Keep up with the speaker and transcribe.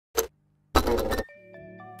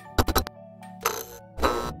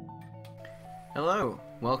Hello,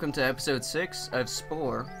 welcome to episode 6 of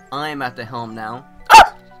Spore. I am at the helm now.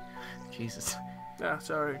 Jesus. Yeah,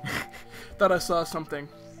 sorry. Thought I saw something.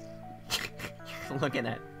 You're looking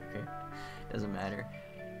at... Okay. Doesn't matter.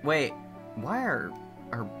 Wait, why are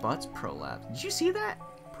our butts prolapsed? Did you see that?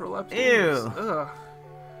 Prolapse? Ew. Ugh.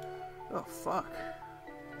 Oh, fuck.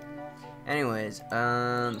 Anyways,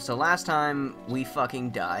 so last time we fucking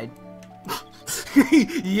died.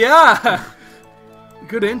 Yeah!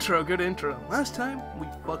 Good intro, good intro. Last time, we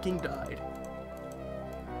fucking died.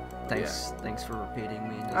 Thanks for repeating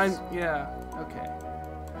me. Yeah, okay.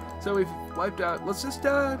 So we've wiped out, let's just,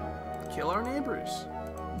 kill our neighbors.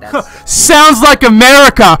 Sounds like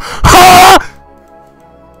America! I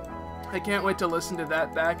can't wait to listen to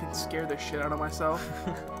that back and scare the shit out of myself.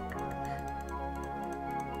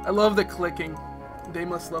 I love the clicking. They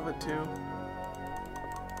must love it too.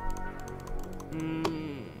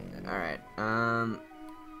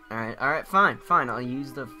 Alright, fine. I'll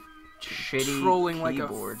use the shitty Trolling keyboard. like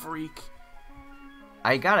a freak.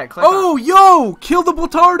 I gotta click Oh, on... yo! Kill the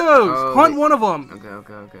Blatardos! Oh, Hunt wait. one of them!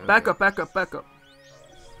 Okay. Back up.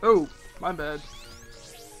 Oh, my bad.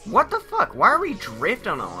 What the fuck? Why are we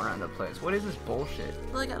drifting all around the place? What is this bullshit?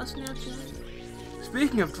 Well, I got a Snapchat.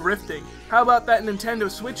 Speaking of drifting, how about that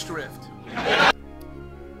Nintendo Switch drift?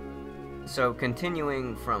 So,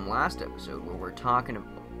 continuing from last episode where we're talking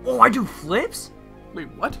about... Oh, I do flips? Wait,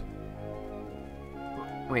 what?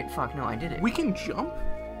 Wait, fuck, no, I did it. We can jump?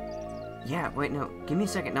 Yeah, wait, no, give me a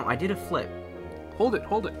second. No, I did a flip. Hold it.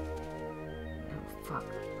 Oh, fuck.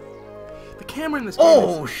 The camera in this game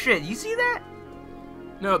Oh, shit, you see that?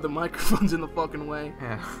 No, the microphone's in the fucking way.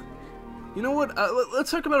 Yeah. You know what?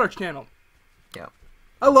 Let's talk about our channel. Yeah.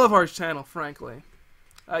 I love our channel, frankly.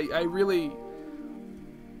 I really...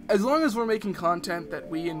 As long as we're making content that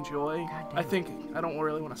we enjoy, I think I don't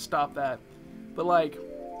really want to stop that. But like,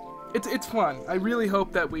 it's fun. I really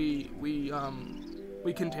hope that we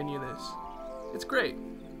continue this. It's great.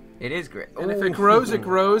 It is great. And if it grows, it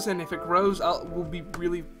grows. And if it grows, we'll be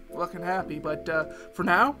really fucking happy. But for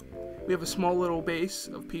now, we have a small little base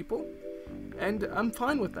of people, and I'm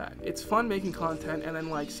fine with that. It's fun making content and then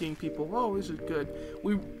like seeing people. Oh, this is good.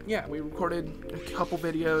 We recorded a couple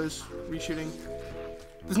videos, reshooting.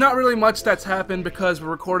 There's not really much that's happened because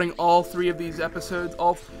we're recording all 3 of these episodes.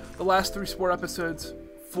 All the last 3 Spore episodes,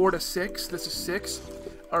 4 to 6. This is 6,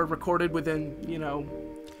 are recorded within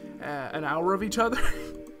an hour of each other.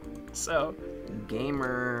 So.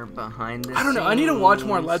 Gamer behind the I don't know. I need to watch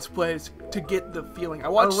more Let's Plays to get the feeling. I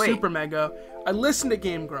watched Super Mega. I listened to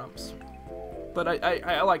Game Grumps, but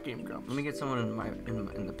I like Game Grumps. Let me get someone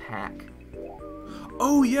in the pack.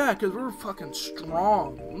 Oh yeah, because we're fucking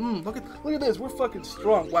strong. Look at this. We're fucking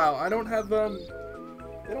strong. Wow. I don't have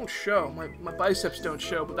they don't show. My biceps don't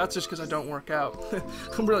show, but that's just because I don't work out.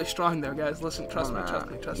 I'm really strong there, guys. Listen, trust me.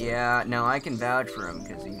 Yeah, no, I can vouch for him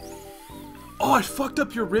because he. Oh, I fucked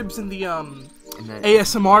up your ribs in the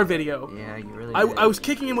ASMR video. Yeah, you really did. I was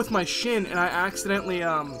kicking him with my shin, and I accidentally,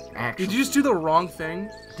 Did you just do the wrong thing?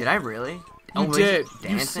 Did I really? You did.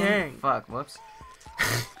 Dancing? You sang. Fuck, whoops.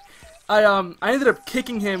 I ended up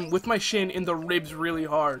kicking him with my shin in the ribs really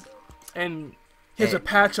hard. And he has a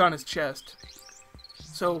patch on his chest.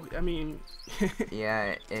 So, I mean...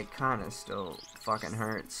 Yeah, it kind of still fucking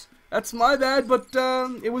hurts. That's my bad, but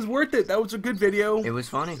it was worth it. That was a good video. It was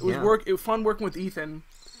funny. It was It was fun working with Ethan.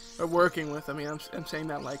 Or working with. I mean, I'm saying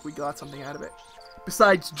that like we got something out of it.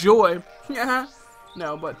 Besides joy.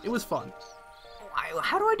 No, but it was fun.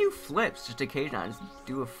 How do I do flips? Just occasionally, I just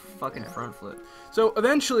do a fucking front flip. So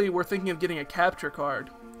eventually, we're thinking of getting a capture card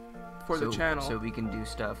for the channel. So we can do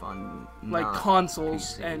stuff on like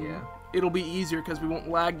consoles, PC, and it'll be easier because we won't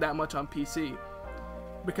lag that much on PC.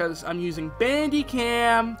 Because I'm using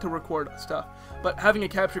Bandicam to record stuff. But having a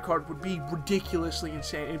capture card would be ridiculously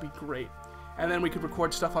insane. It'd be great. And then we could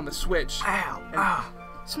record stuff on the Switch. Ow!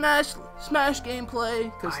 Smash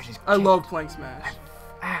gameplay. Because I love playing Smash.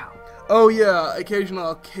 Ow! Oh yeah, occasionally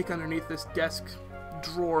I'll kick underneath this desk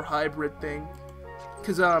drawer hybrid thing.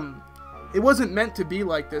 Because it wasn't meant to be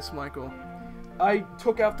like this, Michael. I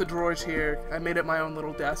took out the drawers here, I made it my own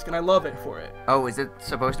little desk, and I love it for it. Oh, is it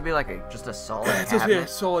supposed to be like just a solid It's supposed to be a cabinet?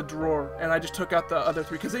 solid drawer, and I just took out the other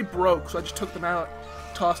 3, because they broke, so I just took them out,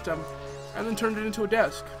 tossed them, and then turned it into a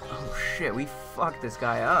desk. Oh shit, we fucked this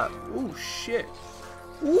guy up. Ooh, shit.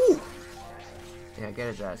 Ooh! Yeah, get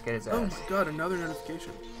his ass, Oh my god, another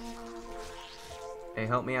notification. Hey,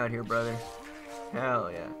 help me out here, brother. Hell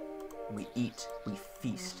yeah. We eat, we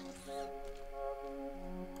feast.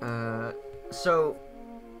 So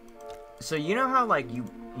you know how like you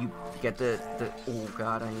get the oh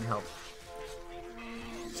god, I need help.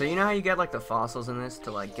 So you know how you get like the fossils in this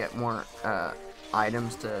to like get more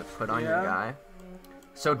items to put on your Yeah. guy.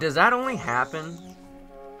 So does that only happen?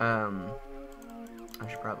 I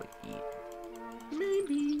should probably eat.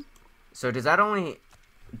 Maybe. So does that only...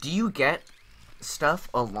 Do you get stuff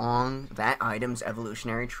along that item's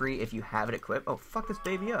evolutionary tree if you have it equipped? Oh, fuck this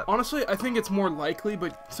baby up. Honestly, I think it's more likely,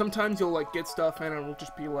 but sometimes you'll like get stuff and it'll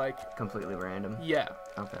just be like, Completely random. yeah.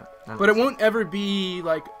 Okay. But it won't ever be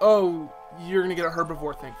like, oh, you're gonna get a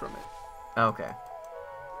herbivore thing from it. Okay.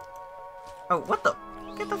 Oh, what the?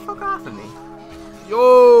 Get the fuck off of me.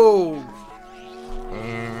 Yo!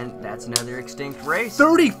 And that's another extinct race.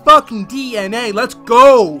 30 fucking DNA, let's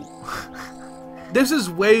go! This is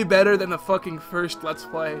way better than the fucking first Let's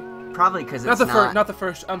Play. Probably because Not it's the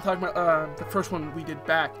first. I'm talking about the first one we did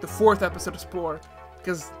back, the 4th episode of Spore,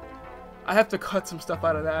 because I have to cut some stuff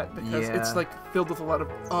out of that because it's like filled with a lot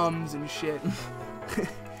of ums and shit.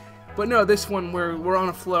 But no, this one we're on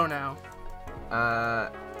a flow now.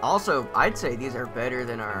 Also, I'd say these are better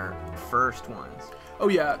than our first ones. Oh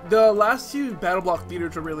yeah, the last few Battle Block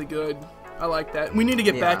theaters are really good. I like that. We need to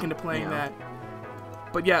get back into playing that.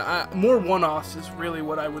 But yeah, more one-offs is really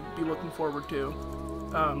what I would be looking forward to.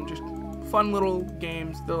 Just fun little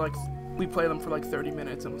games. They're like, we play them for like 30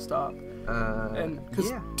 minutes and we'll stop. And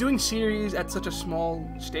because doing series at such a small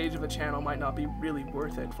stage of the channel might not be really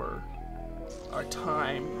worth it for our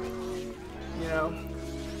time. You know,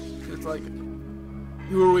 it's like,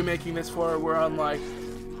 who are we making this for? We're on like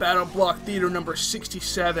Battle Block Theater number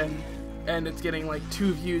 67, and it's getting like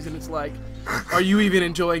 2 views, and it's like, are you even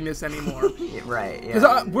enjoying this anymore? Right, yeah.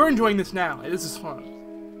 Because we're enjoying this now. This is fun.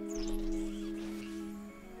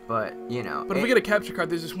 But, you know. But if we get a capture card,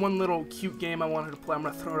 there's this one little cute game I wanted to play. I'm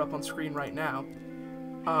going to throw it up on screen right now.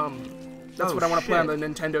 That's what I want to play on the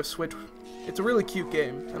Nintendo Switch. It's a really cute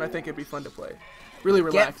game, and I think it'd be fun to play. Really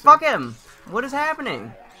relaxing. Fuck him! What is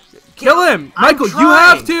happening? Kill him! Michael, you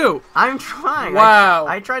have to! I'm trying. Wow.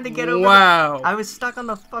 I tried to get over I was stuck on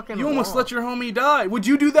the fucking You almost wall. let your homie die. Would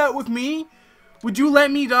you do that with me? Would you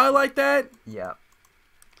let me die like that? Yeah.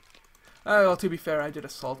 Well, to be fair, I did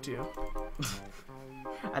assault you.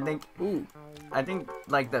 I think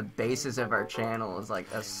like the basis of our channel is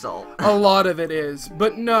like assault. A lot of it is,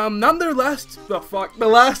 but none the last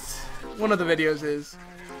one of the videos is.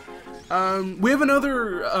 We have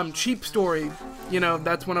another cheap story. You know,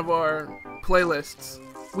 that's one of our playlists.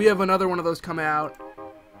 We have another one of those come out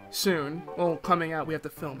soon. Well, coming out, we have to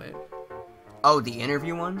film it. Oh, the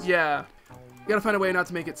interview ones? Yeah. You gotta find a way not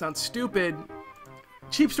to make it sound stupid.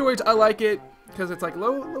 Cheap stories, I like it because it's like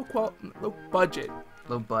low budget.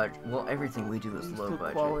 Low budget. Well, everything we do is low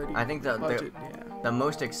budget. Quality. I think the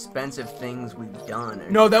most expensive things we've done.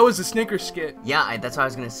 No, that was the Snickers skit. Yeah, that's what I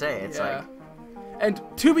was gonna say. It's like. And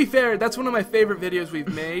to be fair, that's one of my favorite videos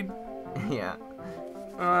we've made. Yeah.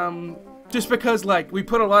 Just because like we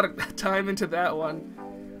put a lot of time into that one.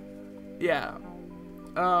 Yeah.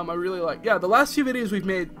 I really like. Yeah, the last few videos we've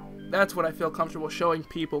made, that's what I feel comfortable showing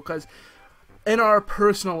people, because in our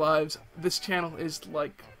personal lives, this channel is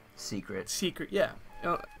like secret. Yeah.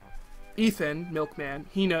 Ethan, Milkman,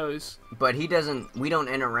 he knows. But he doesn't. We don't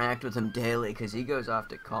interact with him daily because he goes off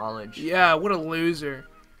to college. Yeah, what a loser.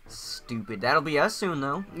 Stupid. That'll be us soon,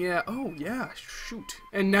 though. Yeah. Oh, yeah. Shoot.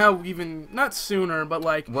 And now even not sooner, but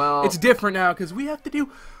like, well, it's different now because we have to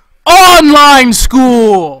do online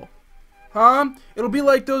school. It'll be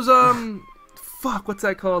like those fuck, what's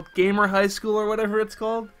that called? Gamer high school or whatever it's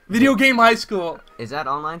called. Video game high school. Is that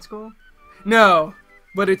online school? No,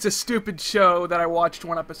 but it's a stupid show that I watched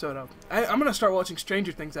one episode of. I'm gonna start watching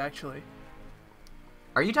Stranger Things actually.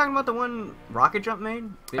 Are you talking about the one Rocket Jump made?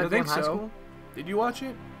 Video I think game high so. School? Did you watch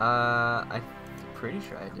it? I'm pretty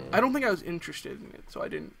sure I did. I don't think I was interested in it, so I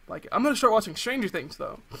didn't like it. I'm gonna start watching Stranger Things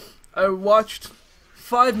though. I watched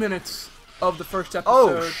 5 minutes of the first episode.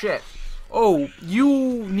 Oh shit! Oh,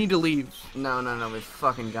 you need to leave. No, we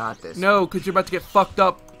fucking got this. No, because you're about to get fucked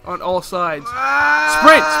up on all sides.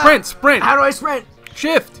 Sprint! How do I sprint?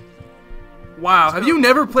 Shift! Wow, have you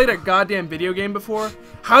never played a goddamn video game before?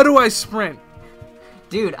 How do I sprint?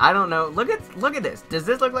 Dude, I don't know. Look at this. Does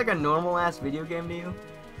this look like a normal ass video game to you?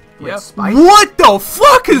 Yeah. What the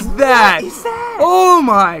fuck is that? What is that? Oh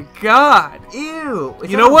my god. Ew.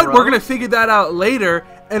 You know what? We're gonna figure that out later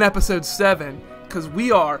in episode 7, because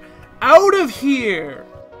we are out of here.